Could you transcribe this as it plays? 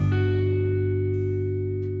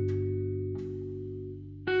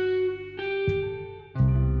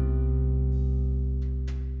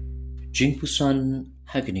Jingpusan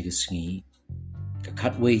hagnigasngi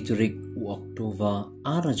kakatway turik u October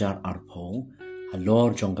arajar arpo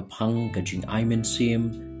halor jong kapang kajing aimen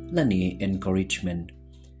sim lani encouragement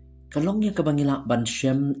kalongya kabangila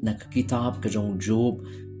banshem na kakitab kajong Job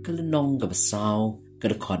kalenong kabasaw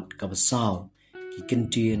kadakot kabasaw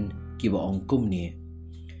kikentin kibaong kumni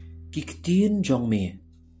kiktin jong me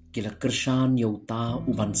kila kershan yauta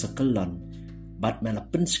uban sakalan bat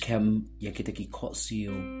malapin skem ya kita kikok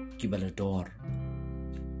siyo kibalador.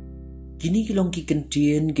 Kini kilong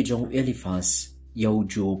kikentin kijong Eliphaz yaw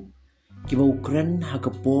Job kibaw kren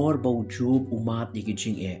hakapor baw Job umat ni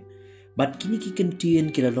kijing bat kini kikentin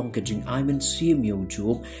kilalong kijing aimen sim yaw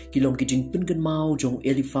Job kilong kijing pinkan mau jong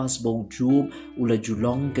Eliphaz baw Job ula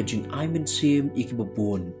julong kijing aimen sim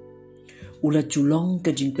ikibabon ula julong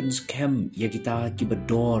kijing pinskem ya kita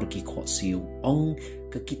kibador kikok siyo ong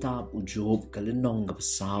ka kitab u Job kalenong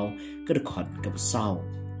kabasaw kadakot kabasaw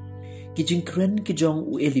kijing kren kijong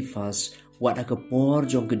u Eliphaz wat akapor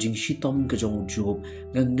jong kijing shitom kijong u Job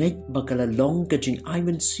ngangait bakalalong kijing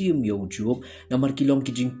aimen sim yo Job namar kilong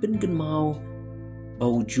kijing pinkan mau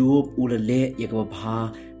bau Job ulale ya kababha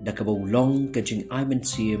da kabawlong kijing aimen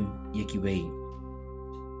sim ya kiway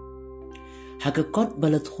hakakot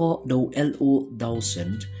balatho daw LO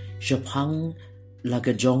thousand shapang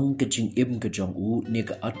laga jong kajing im kajong u ni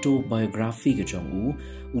ka autobiography kajong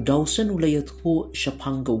u dawsen ulayat ho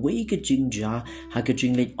shapang ka way kajing ja ha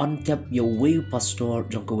kajing late on tap yo way pastor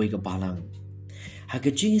jong ka way ka balang ha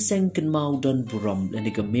kajing seng kan mau don buram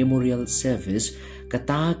ni ka memorial service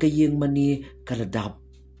kata kayeng mani kaladap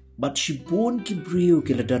but shibon kibriu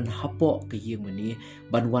kiladan hapo kayeng mani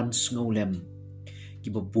banwan ngolem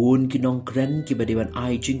kibabun kinong kren kibadewan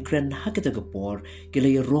ay jing kren hakita kapor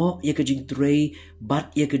kilay ro ya kajing tray bat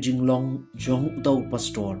ya kajing long jong daw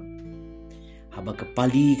pastor haba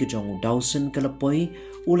kapali kajong dawsen kalapoy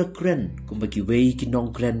ula kren kumbagiway kinong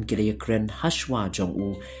kren kilay kren hashwa jong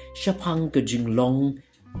u shapang kajing long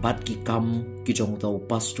bat kikam kijong daw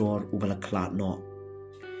pastor ubala klat no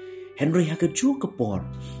Henry hakaju kapor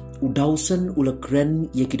u dawsen ula kren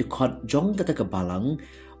ya kidikot jong tata kabalang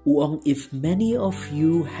Uang, if many of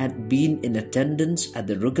you had been in attendance at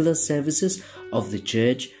the regular services of the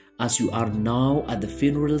church as you are now at the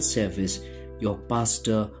funeral service, your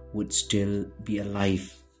pastor would still be alive.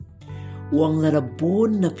 Uang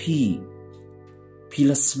larabon na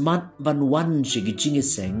pila smat banwan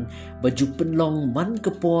sigijingiseng bajupenlong man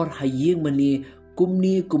kapor hayeng mani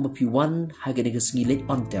kumni kumapiwan haganigas ngilit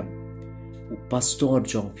ontep. U pastor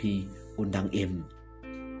jong pi undang im.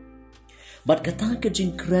 Bat kata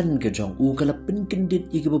kajing kren kajong u kalapin kendit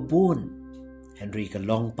igababon. Henry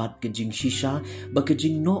kalong pat kajing shisha ba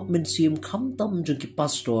kajing no mensium kamtam jong ki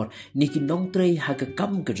pastor ni kinong tray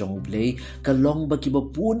hagakam kajong play kalong ba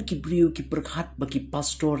kibabon kibriu ki perkhat ba ki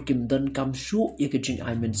pastor kim dan kam shu ya kajing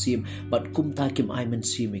ay mensium bat kumta kim ay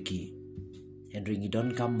mensium iki. Henry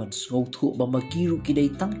ngidon kam man ngothu ba magiru kiday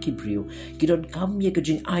tang kibriu kidon kam ya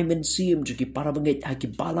kajing ay mensium jong ki para bangit ha ki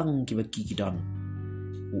balang ki ba kidon.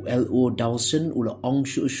 ULO Dawson ula ong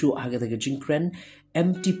shu agata kajing kren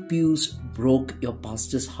empty pews broke your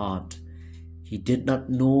pastor's heart. He did not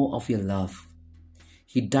know of your love.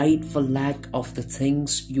 He died for lack of the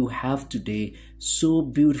things you have today so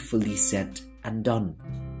beautifully said and done.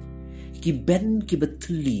 Ki ben ki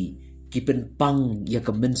betuli ki pen pang ya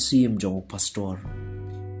ka mensim jong pastor.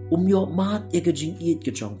 Yo mat ya kajing iit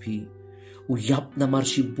kajong pi. Uyap na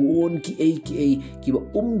marshibon ki ba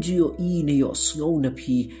umjiyo i na yo sngaw na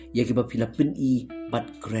pi ya ki ba pilapin i bat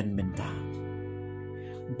kren menta.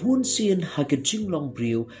 Bun siyan hagajing long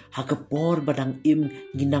briw hakapor badang im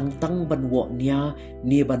ginang tang banwo niya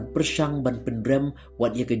ni ban persyang ban penrem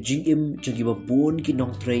wat ya kajing im jang ki ba bun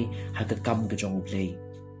kinong tray hagakam kajong play.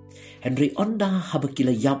 Henry onda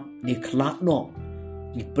habakila yap ni klak no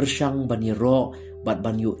ni persyang ban ro bat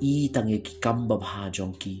ban yo i tang ya ki kam babha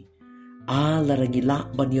jong ki. Larangila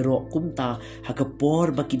baniro kumta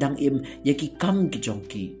hakapor bakidang im yaki kam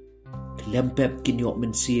kijongki lempep kinyo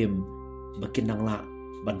mensim bakinang la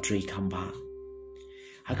bantri kamba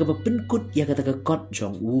hakaba pinkut yakataka kot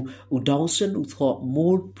jong u dawson u thought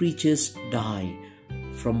more preachers die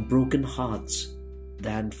from broken hearts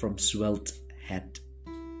than from swelled head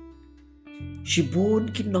shibun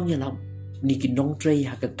kinong yalap ni kinong tray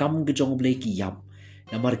hakakam kijong blay kiyap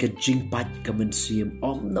namar ka jing pat ka mensim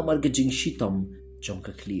namar ka jing shitom jong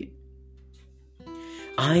ka kli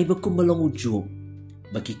ay ba kumalong u Job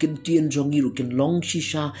baki kentien jong iru ken long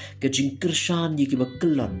shisha ka jing kershan yaki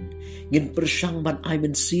bakelan ngin persyang ban ay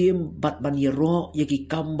mensim bat ban yero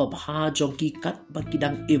yaki kam babha jong ki kat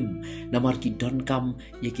bakidang im namar ki don kam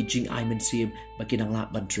yaki jing ay mensim bakidang la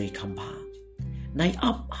ban dre kamba nai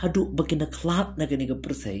up hadu bagina klat na gani ga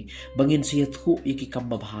perthai bangin sia thu yaki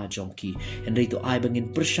kamba bha jongki hendai to ai bangin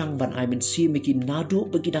persang ban ai men si meki nado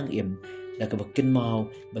bagidang im na ka bakin mau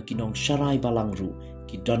bakinong sharai balangru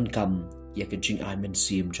ki don kam ya ka jing ai men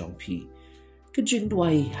sim jongpi ka jing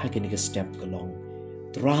duai ha gani ga step galong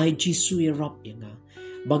try jisu ya rap yanga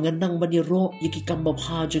bangan nang bani ro yaki kamba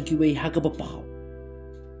bha jongki wei ha ga bapau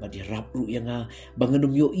badi rap ru yanga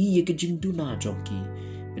banganum yo i ye kijing duna jongki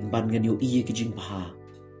ben ban ngan yo i ye kijing bha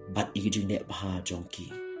bat i kijing ne bha jongki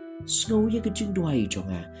snow ye kijing duai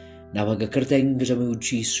jonga nawaga kerteng gajamu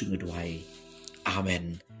uji sunga duai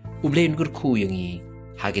amen ublen gur khu yangi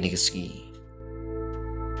hagini gaski